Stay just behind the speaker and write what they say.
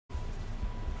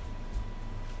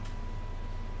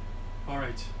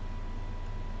Alright.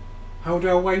 How do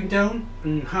I wind down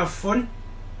and have fun?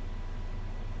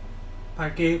 By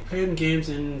playing games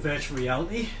in virtual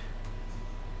reality.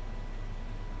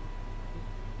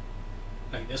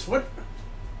 Like this one.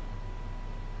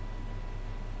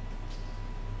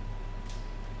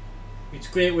 It's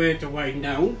a great way to wind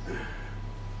down.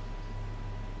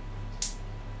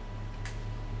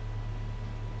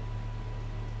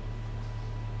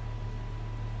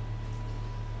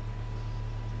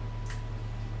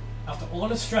 After all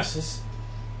the stresses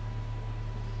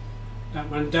that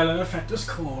Mandela Effect has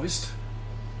caused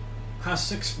past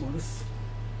 6 months,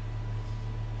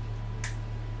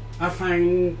 I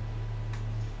find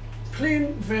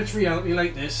playing virtual reality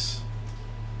like this,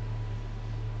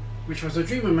 which was a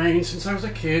dream of mine since I was a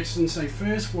kid, since I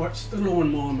first watched The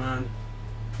Lawnmower Man.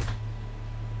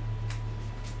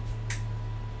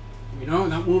 You know,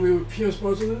 that movie with Pierce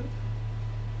Brosnan.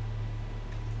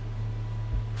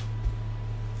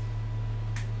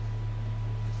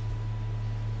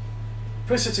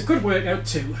 Plus, it's a good workout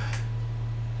too.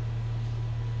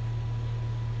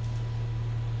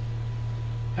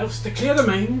 Helps to clear the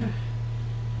mind.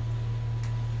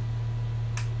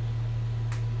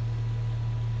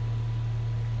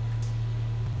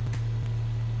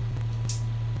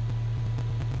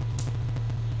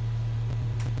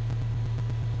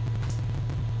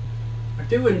 I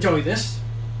do enjoy this.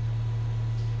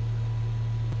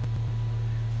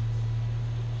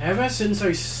 Ever since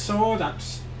I saw that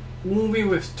movie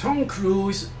with Tom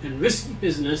Cruise and Risky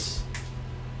Business,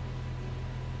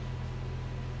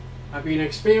 I've been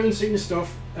experiencing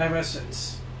stuff ever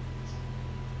since.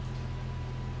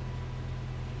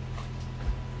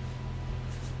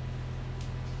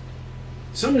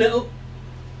 Some little,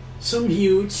 some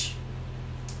huge,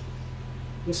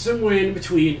 and somewhere in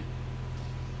between.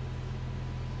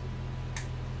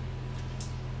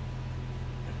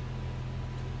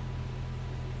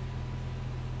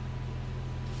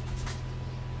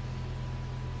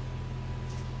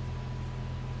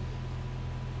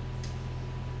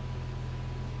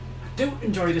 I do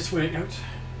enjoy this workout.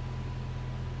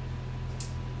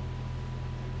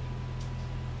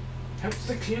 Helps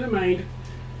to clear the mind.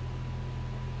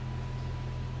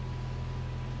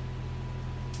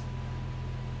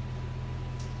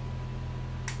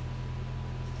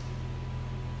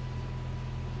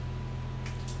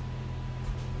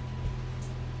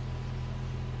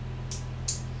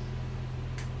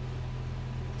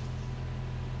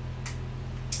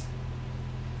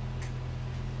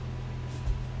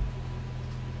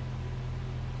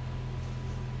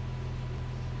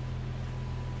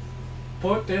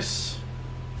 But this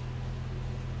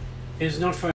is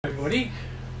not for everybody,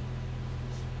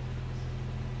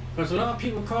 because a lot of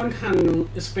people can't handle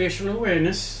the spatial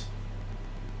awareness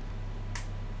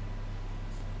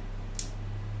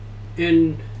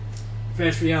in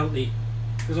virtual reality,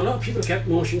 because a lot of people get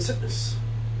motion sickness.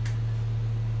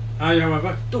 I,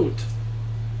 however, don't.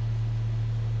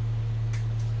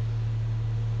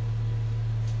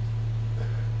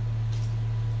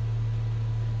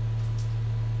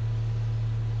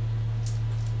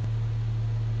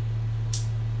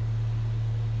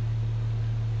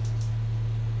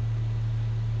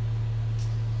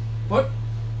 But,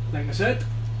 like I said,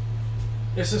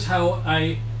 this is how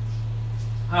I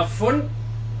have fun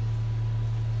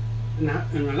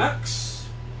and relax.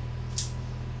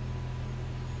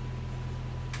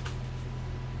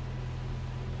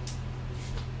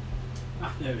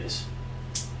 Ah, there it is.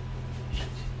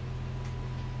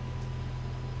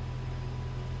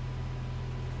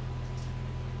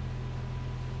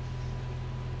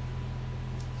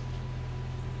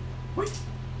 Wait.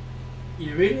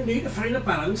 You really need to find a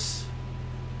balance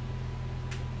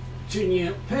between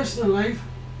your personal life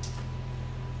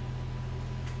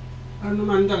and the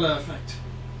Mandela Effect.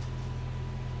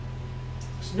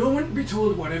 There's no one to be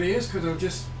told what it is, because I'll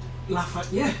just laugh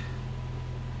at you.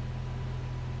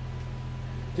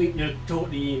 Think you're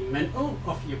totally mental,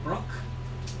 off your block.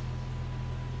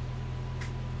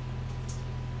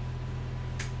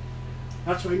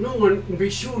 That's why no one can be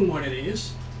shown what it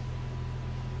is.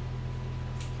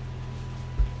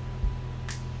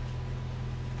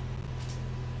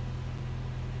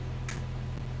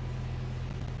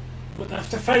 But they have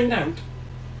to find out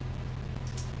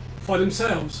for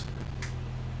themselves.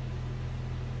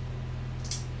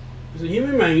 Because the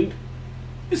human mind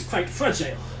is quite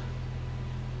fragile.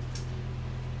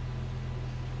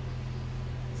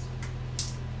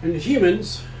 And the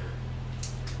humans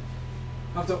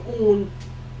have their own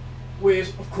ways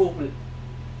of coping.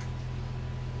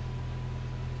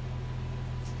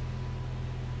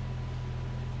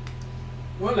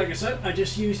 Well, like I said, I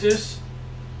just use this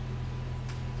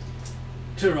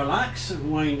to relax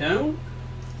and wind down.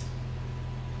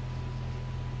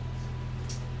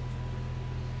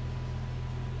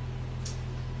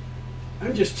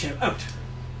 And just chill out.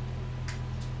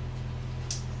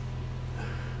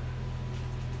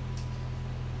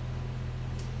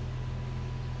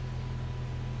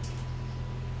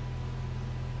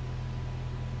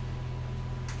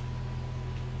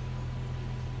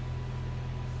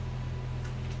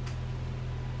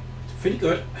 It's pretty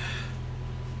good.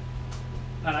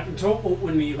 And I can talk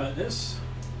openly about this.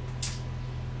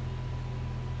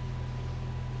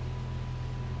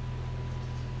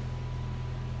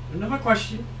 Another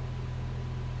question.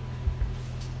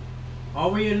 Are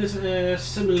we in a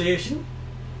simulation?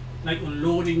 Like a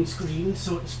loading screen,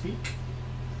 so to speak?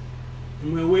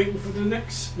 And we're waiting for the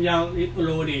next reality to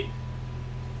load in.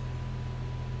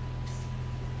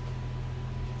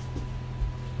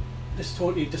 This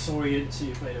totally disorients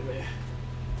you, by the way.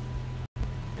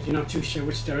 Because you're not too sure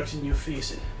which direction you're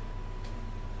facing.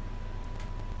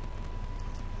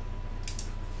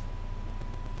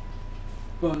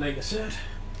 But like I said,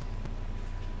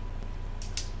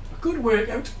 a good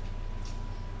workout.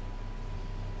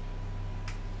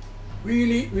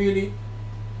 Really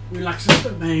relaxes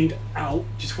the mind out.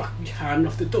 Just whack my hand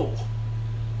off the door.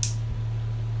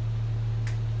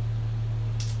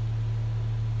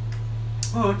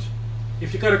 But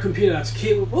if you've got a computer that's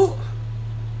capable,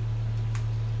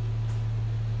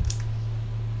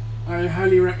 I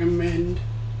highly recommend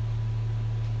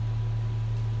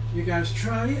you guys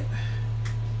try it.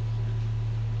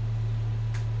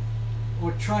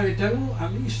 Or try a demo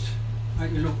at least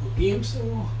at your local game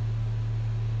store.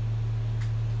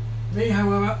 Me,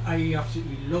 however, I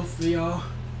absolutely love VR.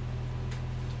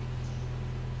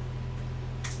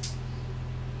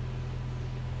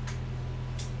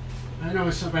 I know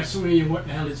it's about some of you, what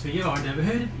the hell is VR? I've never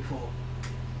heard it before.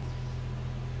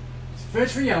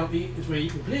 Virtual reality is where you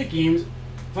can play games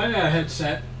via a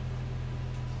headset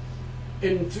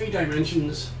in 3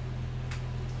 dimensions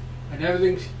and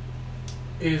everything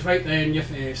is right there in your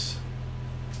face,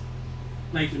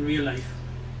 like in real life.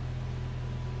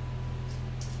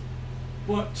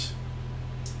 But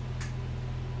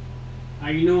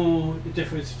I know the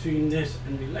difference between this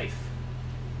and real life.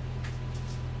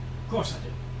 Of course I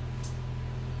do.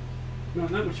 Not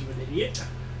that much of an idiot.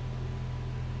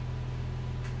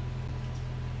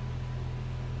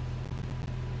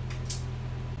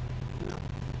 No.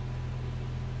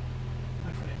 I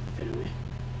put it anyway.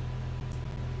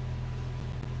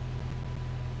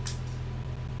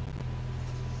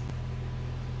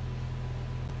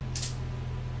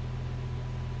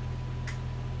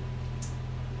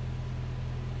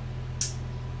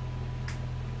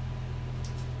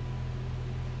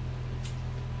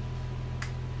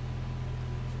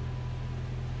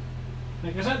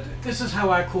 Like I said, this is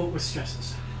how I cope with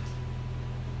stresses.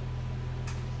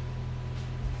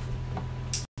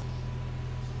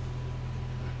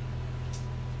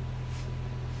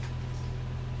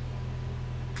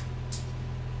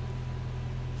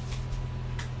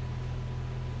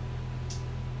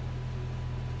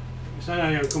 Like I said,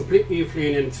 I am completely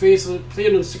playing in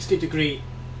 360-degree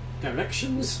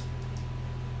directions.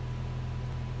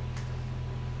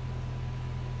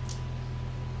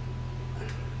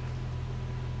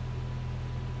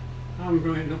 I'm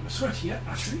bringing up a sweat yet,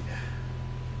 actually.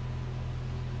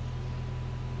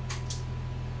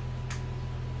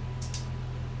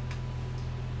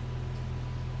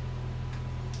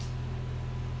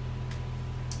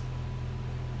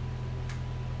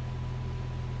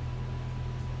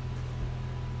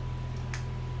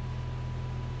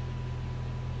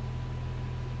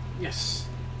 Yes,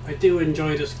 I do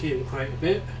enjoy this game quite a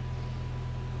bit.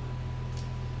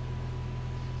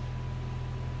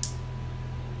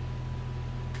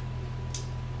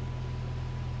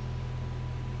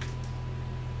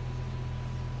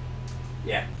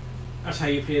 Yeah, that's how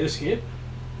you play this game.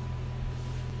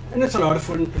 And it's a lot of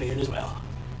fun playing as well.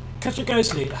 Catch you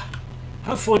guys later.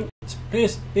 Have fun,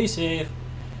 be safe,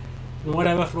 and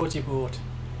whatever floats your boat.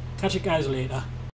 Catch you guys later.